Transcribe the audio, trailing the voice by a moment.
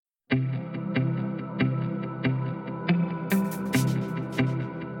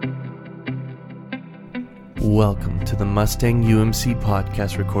Welcome to the Mustang UMC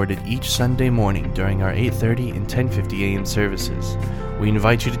podcast, recorded each Sunday morning during our 8:30 and 10:50 a.m. services. We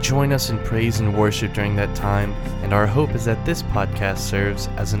invite you to join us in praise and worship during that time, and our hope is that this podcast serves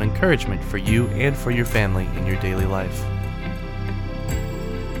as an encouragement for you and for your family in your daily life.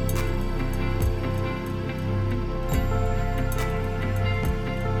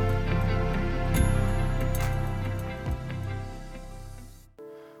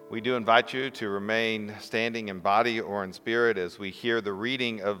 We do invite you to remain standing in body or in spirit as we hear the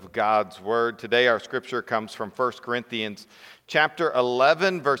reading of God's Word. Today our scripture comes from 1 Corinthians chapter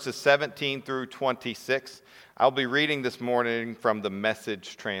 11, verses 17 through 26. I'll be reading this morning from the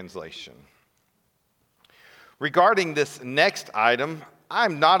Message translation. Regarding this next item,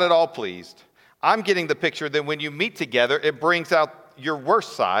 I'm not at all pleased. I'm getting the picture that when you meet together, it brings out your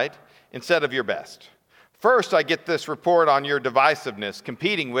worst side instead of your best. First, I get this report on your divisiveness,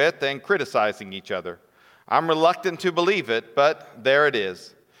 competing with and criticizing each other. I'm reluctant to believe it, but there it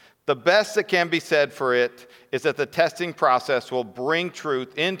is. The best that can be said for it is that the testing process will bring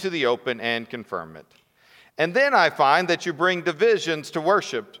truth into the open and confirm it. And then I find that you bring divisions to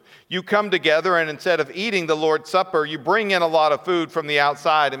worship. You come together and instead of eating the Lord's Supper, you bring in a lot of food from the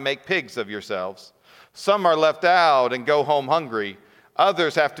outside and make pigs of yourselves. Some are left out and go home hungry.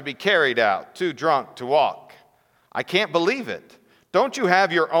 Others have to be carried out, too drunk to walk. I can't believe it. Don't you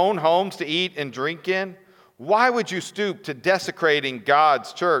have your own homes to eat and drink in? Why would you stoop to desecrating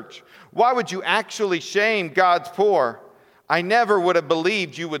God's church? Why would you actually shame God's poor? I never would have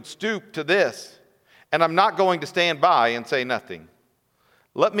believed you would stoop to this. And I'm not going to stand by and say nothing.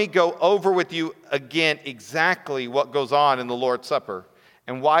 Let me go over with you again exactly what goes on in the Lord's Supper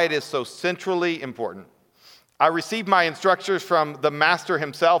and why it is so centrally important. I received my instructions from the Master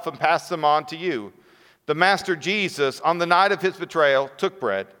himself and passed them on to you. The Master Jesus, on the night of his betrayal, took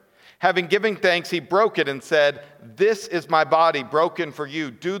bread. Having given thanks, he broke it and said, "This is my body broken for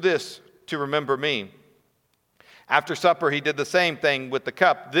you. Do this to remember me." After supper, he did the same thing with the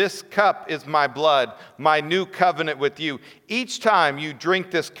cup. "This cup is my blood, my new covenant with you. Each time you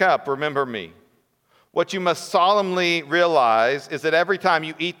drink this cup, remember me." What you must solemnly realize is that every time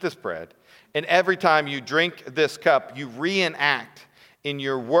you eat this bread, and every time you drink this cup, you reenact in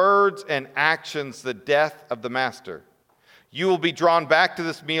your words and actions the death of the Master. You will be drawn back to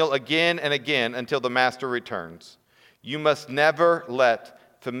this meal again and again until the Master returns. You must never let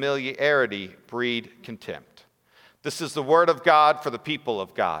familiarity breed contempt. This is the word of God for the people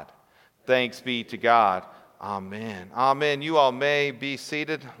of God. Thanks be to God. Amen. Amen. You all may be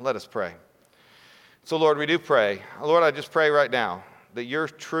seated. Let us pray. So, Lord, we do pray. Lord, I just pray right now that your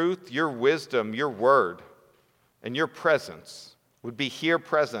truth, your wisdom, your word, and your presence would be here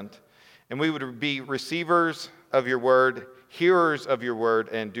present, and we would be receivers of your word, hearers of your word,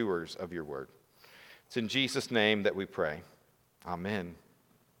 and doers of your word. It's in Jesus' name that we pray. Amen.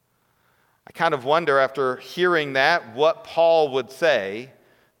 I kind of wonder, after hearing that, what Paul would say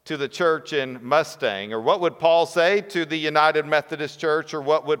to the church in Mustang, or what would Paul say to the United Methodist Church, or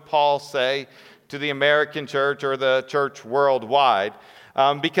what would Paul say to the American church or the church worldwide,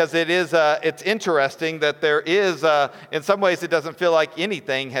 because it's interesting that there is, in some ways it doesn't feel like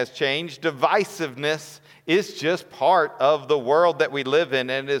anything has changed. Divisiveness is just part of the world that we live in,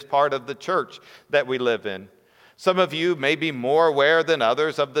 and is part of the church that we live in. Some of you may be more aware than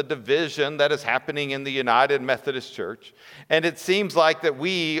others of the division that is happening in the United Methodist Church. And it seems like that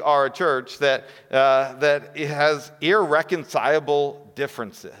we are a church that has irreconcilable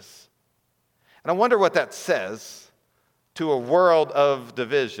differences. And I wonder what that says to a world of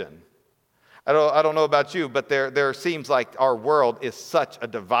division. I don't know about you, but there seems like our world is such a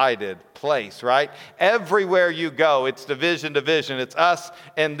divided place, right? Everywhere you go, it's division. It's us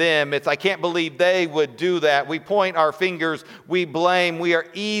and them. It's, I can't believe they would do that. We point our fingers, we blame. We are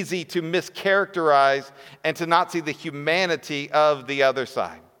easy to mischaracterize and to not see the humanity of the other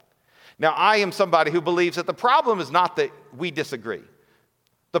side. Now, I am somebody who believes that the problem is not that we disagree.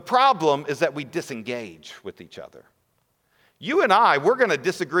 The problem is that we disengage with each other. You and I, we're going to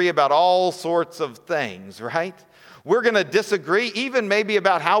disagree about all sorts of things, right? We're going to disagree even maybe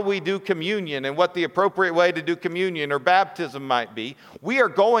about how we do communion and what the appropriate way to do communion or baptism might be. We are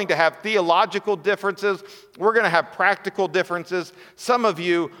going to have theological differences. We're going to have practical differences. Some of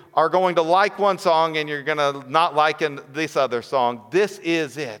you are going to like one song and you're going to not like this other song. This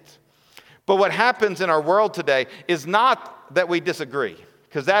is it. But what happens in our world today is not that we disagree,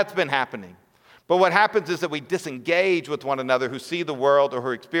 because that's been happening. But what happens is that we disengage with one another who see the world or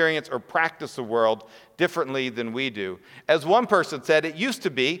who experience or practice the world differently than we do. As one person said, it used to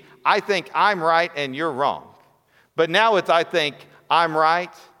be, I think I'm right and you're wrong. But now it's, I think I'm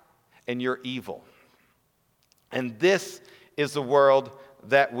right and you're evil. And this is the world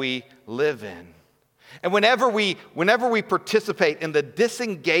that we live in. And whenever we participate in the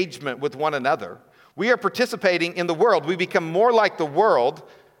disengagement with one another, we are participating in the world. We become more like the world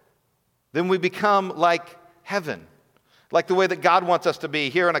than we become like heaven, like the way that God wants us to be.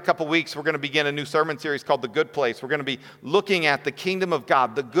 Here in a couple weeks, we're going to begin a new sermon series called The Good Place. We're going to be looking at the kingdom of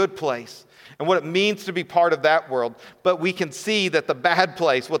God, the good place, and what it means to be part of that world. But we can see that the bad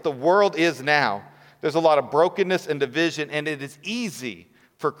place, what the world is now, there's a lot of brokenness and division, and it is easy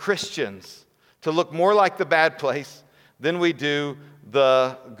for Christians to look more like the bad place than we do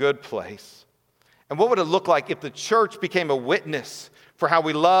the good place. And what would it look like if the church became a witness for how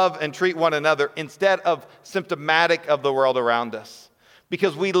we love and treat one another instead of symptomatic of the world around us?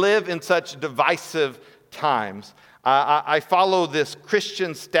 Because we live in such divisive times. I follow this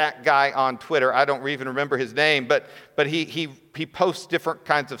Christian stat guy on Twitter. I don't even remember his name, but he posts different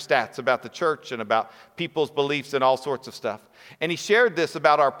kinds of stats about the church and about people's beliefs and all sorts of stuff. And he shared this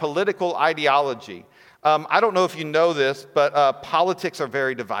about our political ideology. I don't know if you know this, but politics are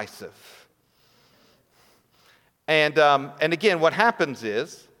very divisive. And again, what happens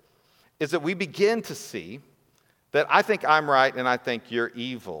is that we begin to see that I think I'm right and I think you're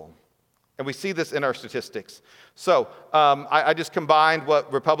evil. And we see this in our statistics. So I just combined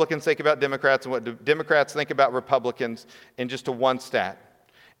what Republicans think about Democrats and what Democrats think about Republicans in just a one stat.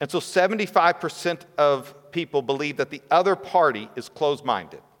 And so 75% of people believe that the other party is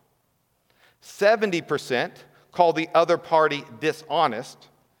closed-minded. 70% call the other party dishonest.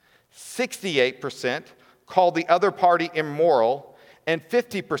 68% call the other party immoral. And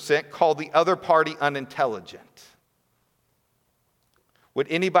 50% call the other party unintelligent. Would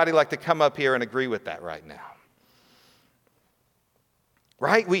anybody like to come up here and agree with that right now?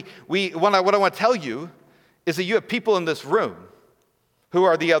 Right? What I want to tell you is that you have people in this room who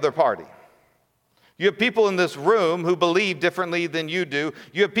are the other party. You have people in this room who believe differently than you do.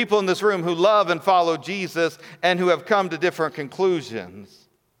 You have people in this room who love and follow Jesus and who have come to different conclusions.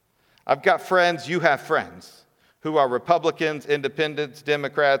 I've got friends, you have friends, who are Republicans, independents,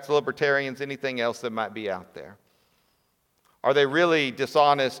 Democrats, libertarians, anything else that might be out there. Are they really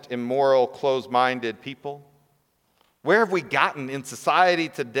dishonest, immoral, closed-minded people? Where have we gotten in society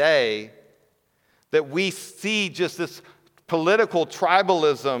today that we see just this political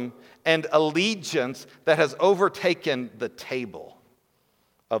tribalism and allegiance that has overtaken the table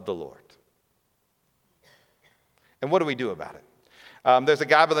of the Lord? And what do we do about it? There's a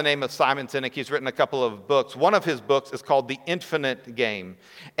guy by the name of Simon Sinek. He's written a couple of books. One of his books is called The Infinite Game.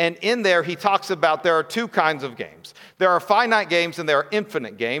 And in there, he talks about there are two kinds of games. There are finite games and there are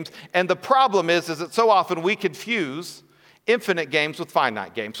infinite games. And the problem is that so often we confuse infinite games with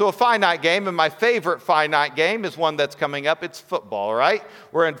finite games. So a finite game, and my favorite finite game is one that's coming up. It's football, right?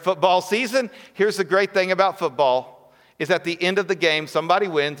 We're in football season. Here's the great thing about football. Is at the end of the game, somebody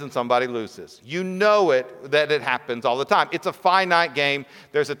wins and somebody loses. You know it, that it happens all the time. It's a finite game.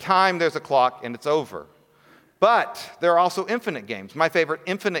 There's a time, there's a clock, and it's over. But there are also infinite games. My favorite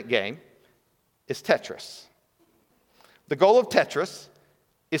infinite game is Tetris. The goal of Tetris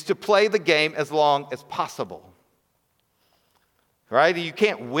is to play the game as long as possible. Right? You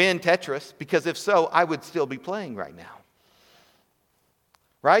can't win Tetris, because if so, I would still be playing right now.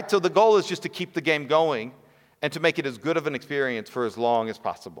 Right? So the goal is just to keep the game going and to make it as good of an experience for as long as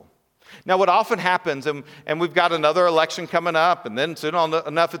possible. Now, what often happens, and we've got another election coming up, and then soon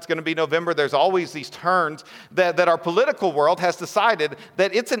enough it's going to be November, there's always these turns that our political world has decided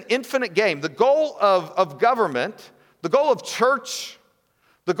that it's an infinite game. The goal of government, the goal of church,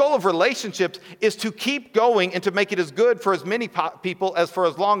 the goal of relationships is to keep going and to make it as good for as many people as for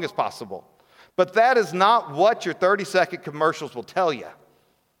as long as possible. But that is not what your 30-second commercials will tell you.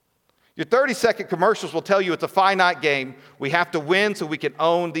 Your 30-second commercials will tell you it's a finite game. We have to win so we can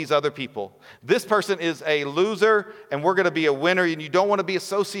own these other people. This person is a loser, and we're going to be a winner, and you don't want to be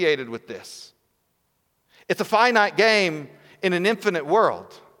associated with this. It's a finite game in an infinite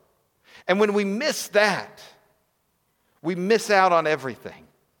world. And when we miss that, we miss out on everything.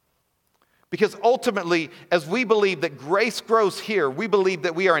 Because ultimately, as we believe that grace grows here, we believe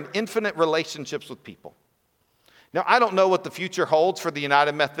that we are in infinite relationships with people. Now, I don't know what the future holds for the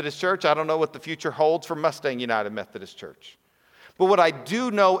United Methodist Church. I don't know what the future holds for Mustang United Methodist Church. But what I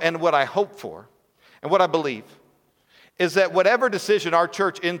do know and what I hope for and what I believe is that whatever decision our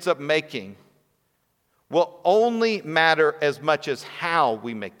church ends up making will only matter as much as how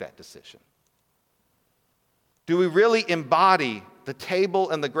we make that decision. Do we really embody the table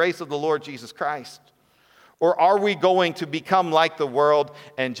and the grace of the Lord Jesus Christ? Or are we going to become like the world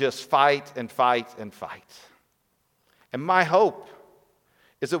and just fight and fight and fight? And my hope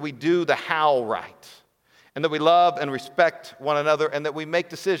is that we do the how right. and that we love and respect one another, and that we make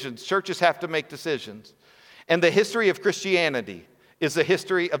decisions. Churches have to make decisions. And the history of Christianity is the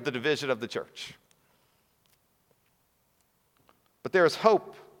history of the division of the church. But there is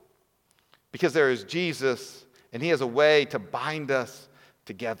hope because there is Jesus, and he has a way to bind us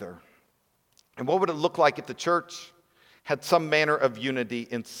together. And what would it look like if the church had some manner of unity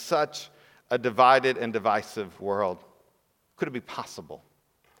in such a divided and divisive world? Could it be possible?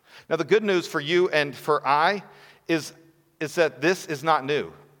 Now, the good news for you and for I is that this is not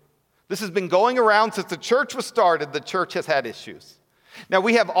new. This has been going around since the church was started. The church has had issues. Now,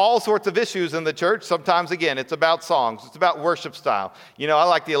 we have all sorts of issues in the church. Sometimes, again, it's about songs. It's about worship style. You know, I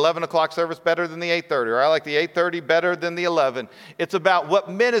like the 11 o'clock service better than the 8:30, or I like the 8:30 better than the 11. It's about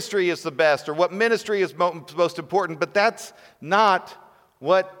what ministry is the best, or what ministry is most important, but that's not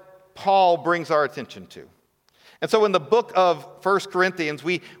what Paul brings our attention to. And so in the book of 1 Corinthians,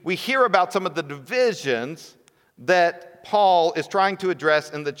 we hear about some of the divisions that Paul is trying to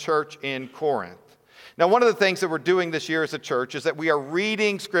address in the church in Corinth. Now, one of the things that we're doing this year as a church is that we are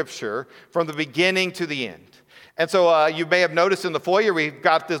reading Scripture from the beginning to the end. And so you may have noticed in the foyer, we've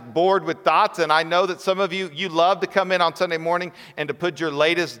got this board with dots, and I know that some of you love to come in on Sunday morning and to put your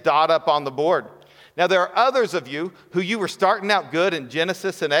latest dot up on the board. Now, there are others of you who you were starting out good in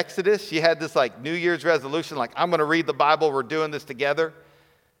Genesis and Exodus. You had this like New Year's resolution, like, I'm going to read the Bible, we're doing this together.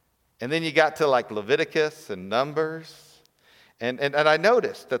 And then you got to like Leviticus and Numbers. And I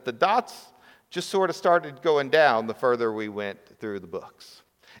noticed that the dots just sort of started going down the further we went through the books.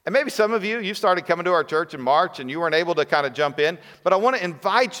 And maybe some of you started coming to our church in March and you weren't able to kind of jump in, but I want to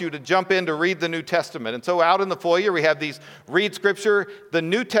invite you to jump in to read the New Testament. And so out in the foyer, we have these read Scripture. The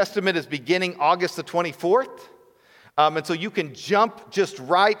New Testament is beginning August the 24th. And so you can jump just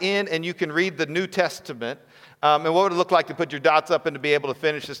right in and you can read the New Testament. And what would it look like to put your dots up and to be able to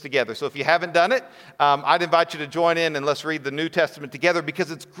finish this together? So if you haven't done it, I'd invite you to join in and let's read the New Testament together, because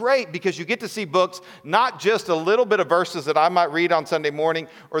it's great because you get to see books, not just a little bit of verses that I might read on Sunday morning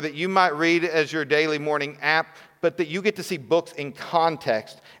or that you might read as your daily morning app, but that you get to see books in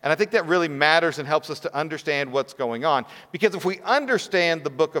context. And I think that really matters and helps us to understand what's going on. Because if we understand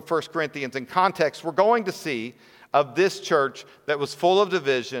the book of 1 Corinthians in context, we're going to see of this church that was full of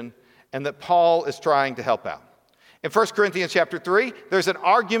division and that Paul is trying to help out. In 1 Corinthians chapter 3, there's an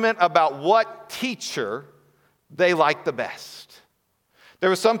argument about what teacher they like the best. There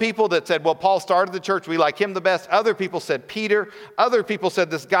were some people that said, well, Paul started the church, we like him the best. Other people said Peter. Other people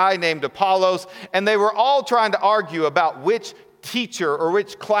said this guy named Apollos. And they were all trying to argue about which teacher or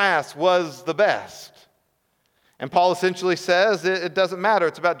which class was the best. And Paul essentially says it doesn't matter,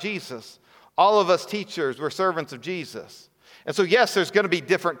 it's about Jesus. All of us teachers, we're servants of Jesus. And so yes, there's going to be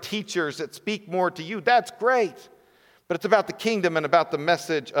different teachers that speak more to you. That's great. But it's about the kingdom and about the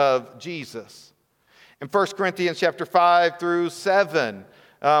message of Jesus. In 1 Corinthians chapter 5 through 7,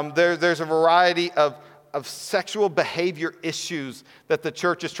 there's a variety of sexual behavior issues that the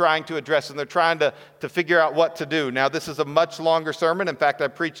church is trying to address, and they're trying to figure out what to do. Now, this is a much longer sermon. In fact, I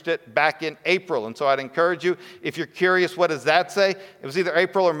preached it back in April, and so I'd encourage you, if you're curious, what does that say? It was either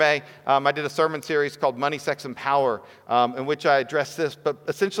April or May. I did a sermon series called Money, Sex, and Power, in which I addressed this. But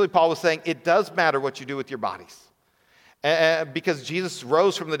essentially, Paul was saying it does matter what you do with your bodies. Because Jesus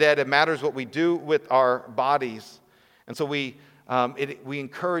rose from the dead, it matters what we do with our bodies. And so we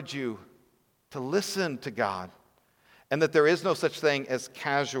encourage you to listen to God, and that there is no such thing as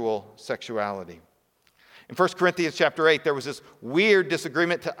casual sexuality. In 1 Corinthians chapter 8, there was this weird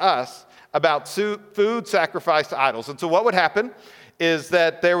disagreement to us about food sacrificed to idols. And so what would happen is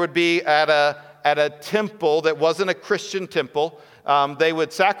that there would be at a temple that wasn't a Christian temple, they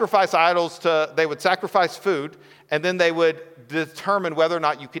would sacrifice they would sacrifice food, and then they would determine whether or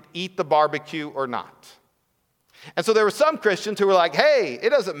not you could eat the barbecue or not. And so there were some Christians who were like, hey,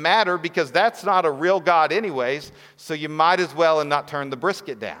 it doesn't matter because that's not a real God anyways, so you might as well and not turn the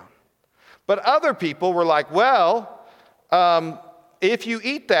brisket down. But other people were like, well, if you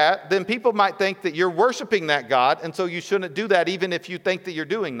eat that, then people might think that you're worshiping that God, and so you shouldn't do that even if you think that you're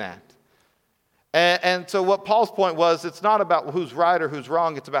doing that. And so what Paul's point was, it's not about who's right or who's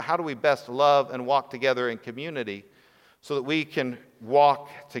wrong. It's about how do we best love and walk together in community so that we can walk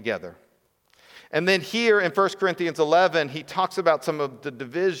together. And then here in 1 Corinthians 11, he talks about some of the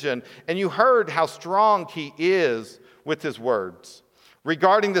division. And you heard how strong he is with his words.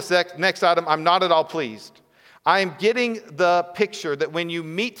 Regarding this next item, I'm not at all pleased. I am getting the picture that when you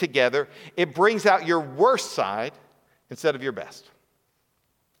meet together, it brings out your worst side instead of your best.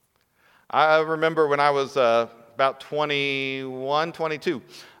 I remember when I was about 21, 22,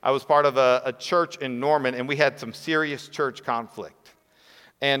 I was part of a church in Norman, and we had some serious church conflict.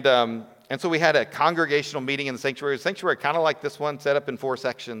 And And so we had a congregational meeting in the sanctuary. The sanctuary kind of like this one, set up in 4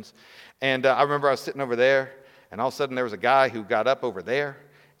 sections. And I remember I was sitting over there, and all of a sudden there was a guy who got up over there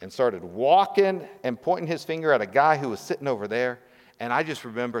and started walking and pointing his finger at a guy who was sitting over there. And I just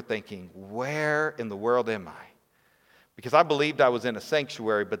remember thinking, where in the world am I? Because I believed I was in a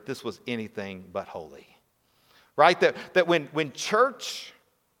sanctuary, but this was anything but holy. Right? That when church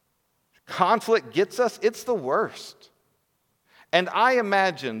conflict gets us, it's the worst. And I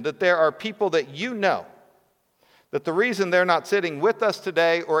imagine that there are people that you know that the reason they're not sitting with us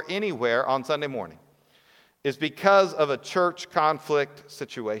today or anywhere on Sunday morning is because of a church conflict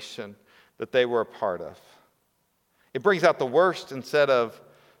situation that they were a part of. It brings out the worst instead of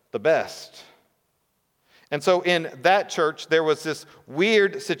the best. And so in that church, there was this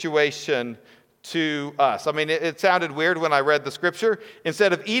weird situation to us. I mean, it sounded weird when I read the scripture.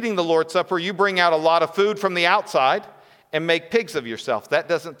 Instead of eating the Lord's Supper, you bring out a lot of food from the outside and make pigs of yourself. That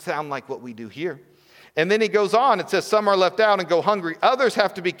doesn't sound like what we do here. And then he goes on, it says, some are left out and go hungry. Others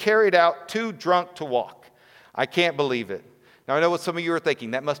have to be carried out too drunk to walk. I can't believe it. Now, I know what some of you are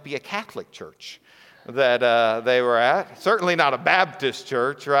thinking. That must be a Catholic church that they were at. Certainly not a Baptist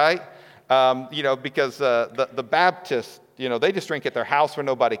church, right? Because the Baptists, they just drink at their house where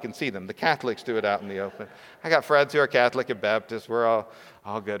nobody can see them. The Catholics do it out in the open. I got friends who are Catholic and Baptist. We're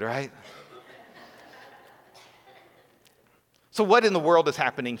all good, right? So what in the world is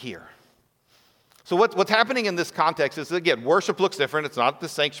happening here? So what's happening in this context is, again, worship looks different. It's not the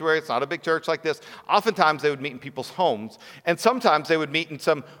sanctuary. It's not a big church like this. Oftentimes, they would meet in people's homes, and sometimes they would meet in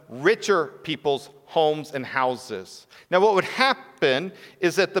some richer people's homes and houses. Now, what would happen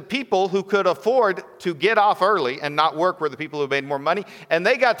is that the people who could afford to get off early and not work were the people who made more money, and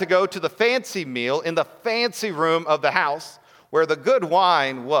they got to go to the fancy meal in the fancy room of the house where the good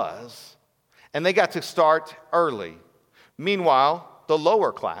wine was, and they got to start early. Meanwhile, the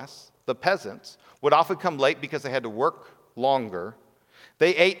lower class, the peasants, would often come late because they had to work longer.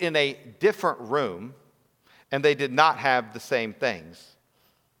 They ate in a different room, and they did not have the same things.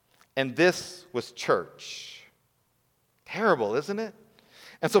 And this was church. Terrible, isn't it?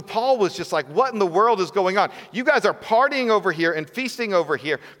 And so Paul was just like, what in the world is going on? You guys are partying over here and feasting over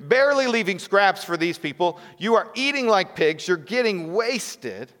here, barely leaving scraps for these people. You are eating like pigs. You're getting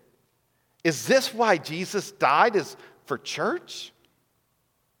wasted. Is this why Jesus died? Is for church?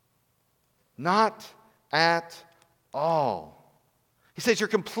 Not at all. He says you're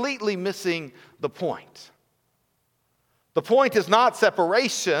completely missing the point. The point is not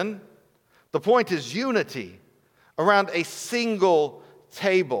separation. The point is unity around a single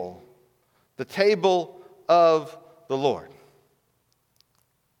table, the table of the Lord.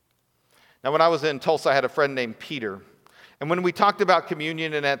 Now, when I was in Tulsa, I had a friend named Peter. And when we talked about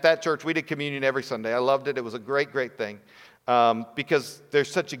communion, and at that church, we did communion every Sunday. I loved it. It was a great, great thing because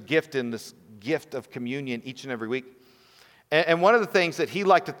there's such a gift in this gift of communion each and every week. And one of the things that he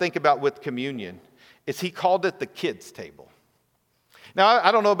liked to think about with communion is he called it the kids' table. Now,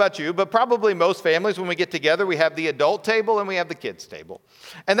 I don't know about you, but probably most families, when we get together, we have the adult table and we have the kids' table.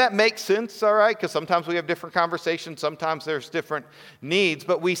 And that makes sense, all right, because sometimes we have different conversations, sometimes there's different needs,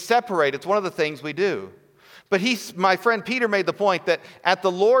 but we separate. It's one of the things we do. But my friend Peter made the point that at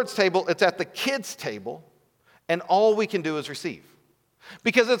the Lord's table, it's at the kids' table, and all we can do is receive.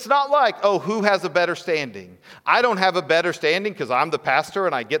 Because it's not like, oh, who has a better standing? I don't have a better standing because I'm the pastor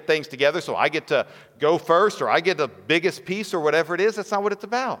and I get things together, so I get to go first or I get the biggest piece or whatever it is. That's not what it's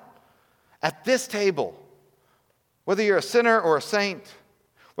about. At this table, whether you're a sinner or a saint,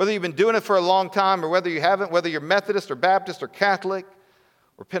 whether you've been doing it for a long time or whether you haven't, whether you're Methodist or Baptist or Catholic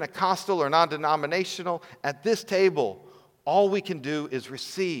or Pentecostal or non-denominational, at this table, all we can do is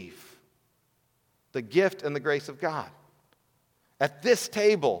receive the gift and the grace of God. At this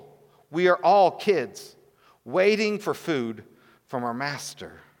table, we are all kids waiting for food from our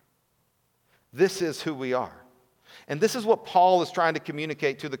master. This is who we are. And this is what Paul is trying to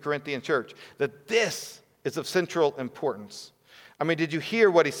communicate to the Corinthian church, that this is of central importance. I mean, did you hear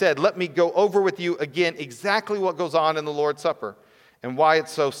what he said? Let me go over with you again exactly what goes on in the Lord's Supper and why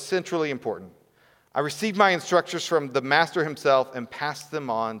it's so centrally important. I received my instructions from the master himself and passed them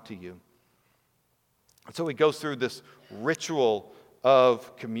on to you. And so he goes through this ritual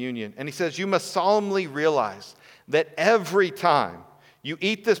of communion. And he says, you must solemnly realize that every time you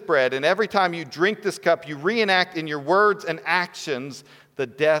eat this bread and every time you drink this cup, you reenact in your words and actions the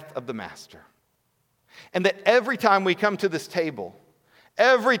death of the master. And that every time we come to this table,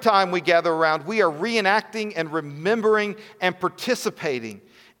 every time we gather around, we are reenacting and remembering and participating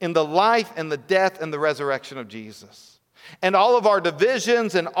in the life and the death and the resurrection of Jesus. And all of our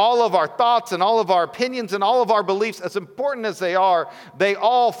divisions and all of our thoughts and all of our opinions and all of our beliefs, as important as they are, they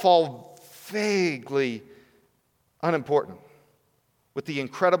all fall vaguely unimportant with the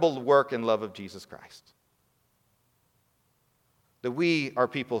incredible work and love of Jesus Christ. That we are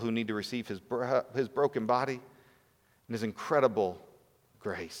people who need to receive his broken body and his incredible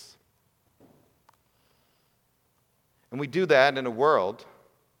grace. And we do that in a world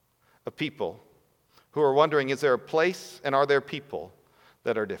of people who are wondering, is there a place and are there people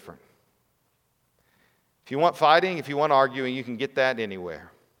that are different? If you want fighting, if you want arguing, you can get that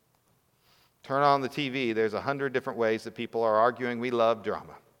anywhere. Turn on the TV, there's 100 different ways that people are arguing. We love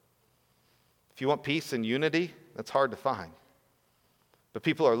drama. If you want peace and unity, that's hard to find. But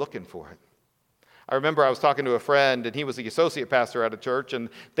people are looking for it. I remember I was talking to a friend, and he was the associate pastor at a church, and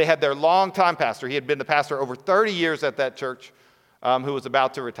they had their longtime pastor. He had been the pastor over 30 years at that church, who was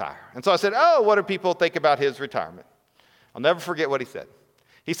about to retire. And so I said, what do people think about his retirement? I'll never forget what he said.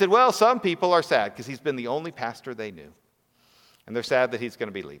 He said, well, some people are sad because he's been the only pastor they knew, and they're sad that he's going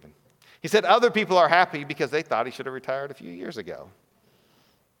to be leaving. He said other people are happy because they thought he should have retired a few years ago.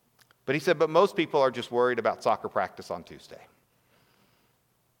 But he said, but most people are just worried about soccer practice on Tuesday.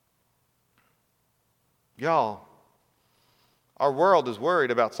 Y'all, our world is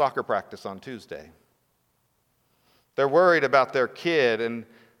worried about soccer practice on Tuesday. They're worried about their kid and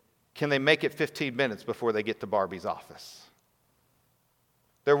can they make it 15 minutes before they get to Barbie's office.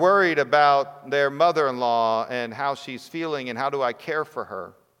 They're worried about their mother-in-law and how she's feeling and how do I care for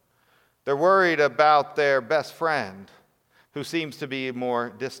her. They're worried about their best friend who seems to be more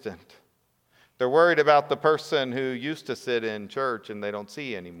distant. They're worried about the person who used to sit in church and they don't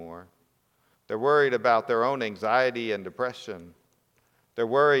see anymore. They're worried about their own anxiety and depression. They're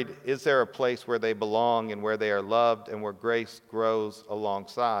worried, is there a place where they belong and where they are loved and where grace grows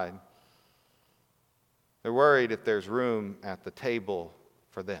alongside? They're worried if there's room at the table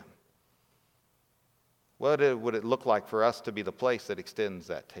for them. What would it look like for us to be the place that extends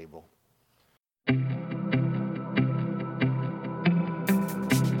that table?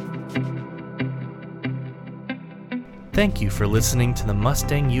 Thank you for listening to the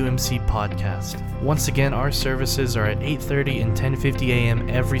Mustang UMC podcast. Once again, our services are at 8:30 and 10:50 a.m.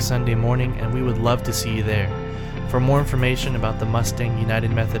 every Sunday morning, and we would love to see you there. For more information about the Mustang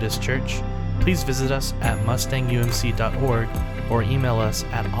United Methodist Church, please visit us at mustangumc.org or email us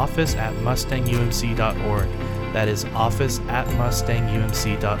at office@mustangumc.org. That is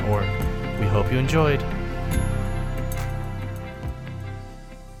office@mustangumc.org. We hope you enjoyed.